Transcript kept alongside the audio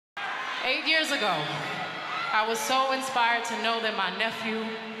8 years ago, I was so inspired to know that my nephew,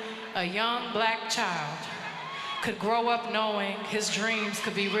 a young black child, could grow up knowing his dreams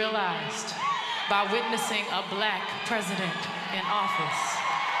could be realized by witnessing a black president in office.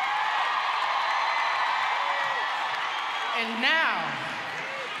 And now,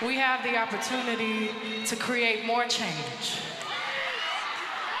 we have the opportunity to create more change.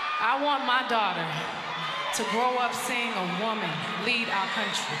 I want my daughter to grow up seeing a woman lead our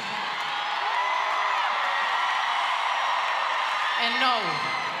country. And know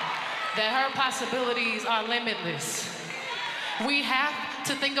that her possibilities are limitless. We have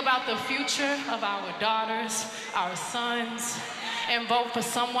to think about the future of our daughters, our sons, and vote for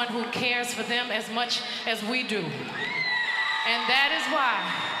someone who cares for them as much as we do. And that is why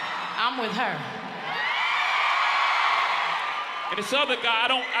I'm with her. And this other guy,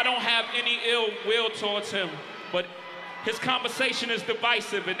 I don't have any ill will towards him, but his conversation is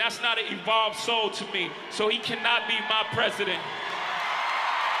divisive, and that's not an evolved soul to me, so he cannot be my president.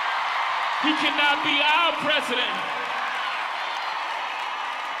 He cannot be our president.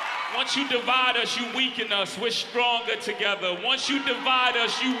 Once you divide us, you weaken us. We're stronger together. Once you divide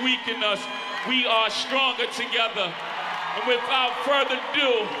us, you weaken us. We are stronger together. And without further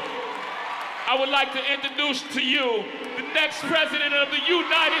ado, I would like to introduce to you the next president of the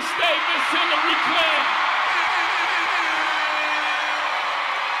United States, Miss Hillary Clinton.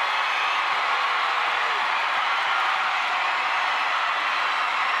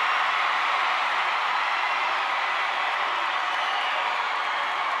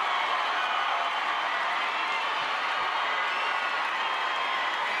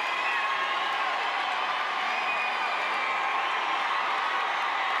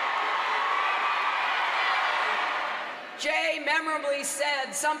 Jay memorably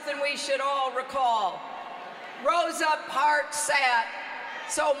said something we should all recall. Rosa Parks sat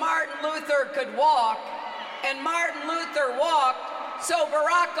so Martin Luther could walk, and Martin Luther walked so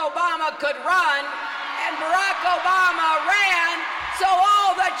Barack Obama could run, and Barack Obama ran so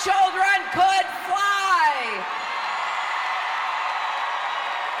all the children could fly.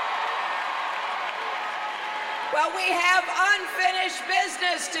 Well, we have unfinished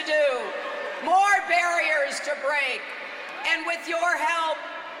business to do, more barriers to break, and with your help,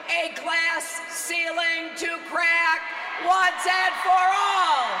 a glass ceiling to crack once and for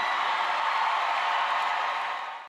all.